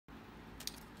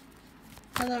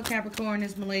Hello Capricorn,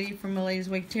 it's Milady from Milady's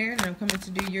Wake Tarot, and I'm coming to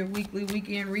do your weekly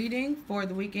weekend reading for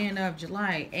the weekend of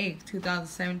July 8th,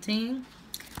 2017.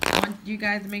 I want you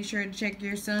guys to make sure to check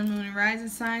your sun, moon, and rising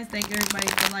signs. Thank everybody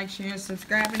for like, sharing,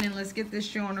 subscribing, and let's get this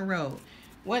show on the road.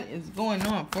 What is going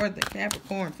on for the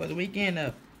Capricorn for the weekend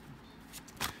of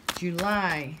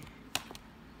July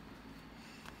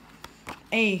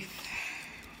 8th?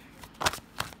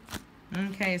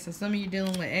 Okay, so some of you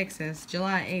dealing with excess.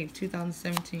 July 8th,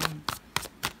 2017.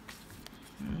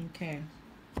 Okay.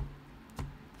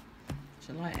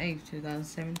 July 8th,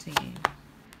 2017.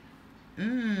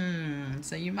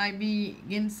 So you might be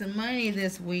getting some money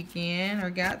this weekend,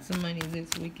 or got some money this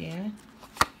weekend.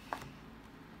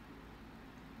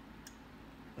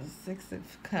 The Six of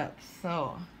Cups.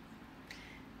 So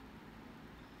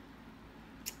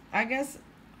I guess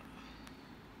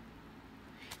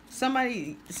some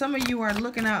of you are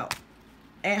looking out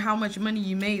at how much money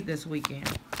you made this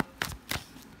weekend.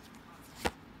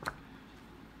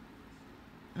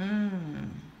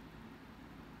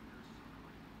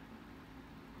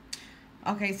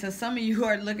 Okay, so some of you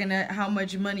are looking at how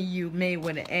much money you made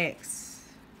with an ex.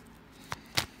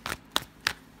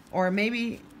 Or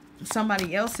maybe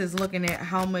somebody else is looking at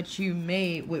how much you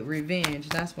made with revenge.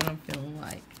 That's what I'm feeling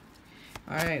like.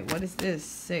 Alright, what is this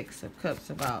Six of Cups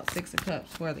about? Six of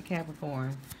Cups for the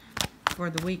Capricorn for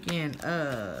the weekend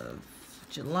of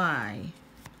July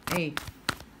 8th,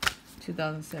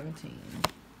 2017.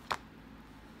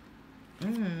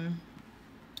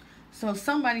 So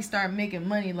somebody started making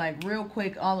money like real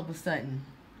quick all of a sudden.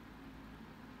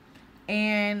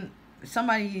 And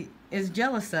somebody is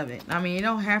jealous of it. I mean, it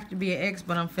don't have to be an ex,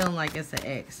 but I'm feeling like it's an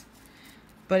ex.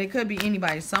 But it could be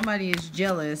anybody. Somebody is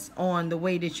jealous on the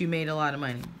way that you made a lot of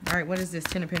money. Alright, what is this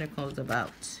Ten of Pentacles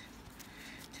about?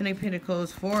 Ten of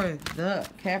Pentacles for the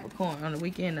Capricorn on the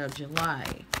weekend of July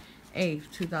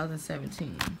 8th,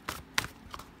 2017.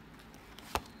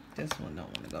 This one don't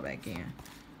want to go back in.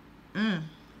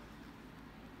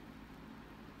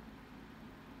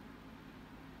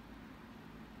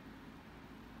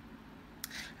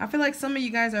 I feel like some of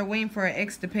you guys are waiting for an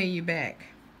ex to pay you back.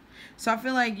 So I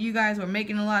feel like you guys were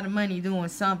making a lot of money doing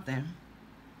something.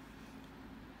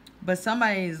 But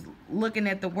somebody's looking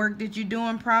at the work that you're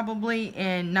doing probably,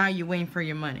 and now you're waiting for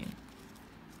your money.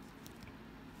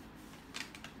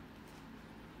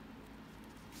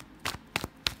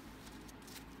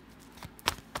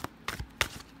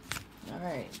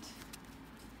 Alright.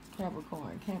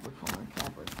 Capricorn, Capricorn,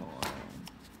 Capricorn.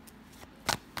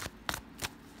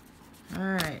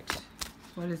 Alright.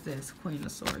 What is this? Queen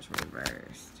of Swords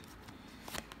reversed.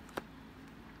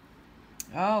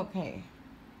 Okay.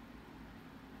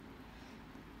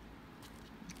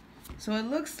 So it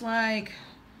looks like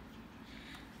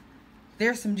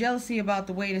there's some jealousy about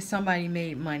the way that somebody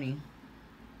made money.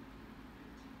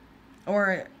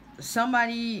 Or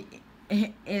somebody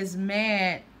is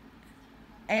mad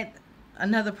at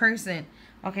another person.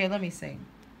 Okay, let me see.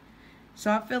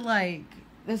 So I feel like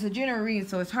this is a general reading,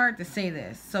 so it's hard to say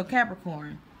this. So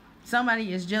Capricorn,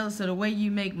 somebody is jealous of the way you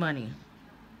make money.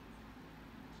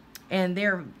 And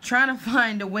they're trying to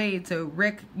find a way to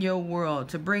wreck your world,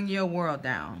 to bring your world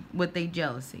down with their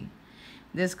jealousy.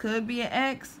 This could be an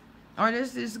ex, or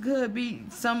this could be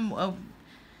some of...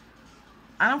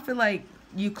 I don't feel like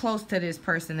you close to this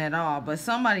person at all, but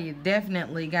somebody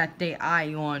definitely got their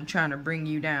eye on trying to bring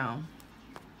you down.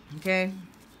 Okay?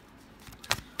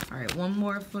 Alright, one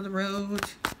more for the road.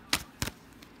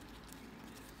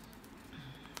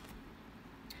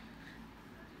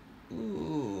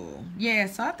 Ooh. Yeah,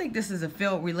 so I think this is a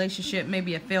failed relationship,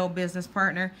 maybe a failed business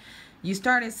partner. You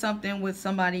started something with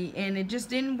somebody and it just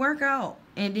didn't work out.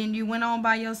 And then you went on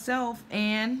by yourself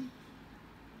and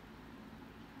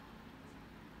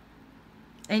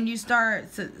you start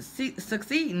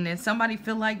succeeding, and somebody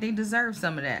feel like they deserve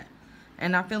some of that.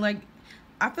 And I feel like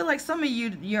some of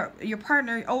you, your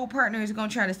partner, old partner, is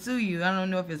gonna try to sue you. I don't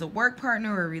know if it's a work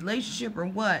partner or a relationship or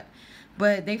what,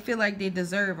 but they feel like they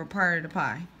deserve a part of the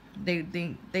pie. They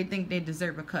think they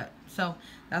deserve a cut. So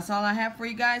that's all I have for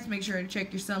you guys. Make sure to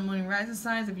check your sun, moon, and rising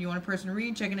signs. If you want a personal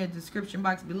read, check in the description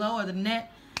box below. Other than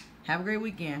that, have a great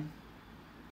weekend.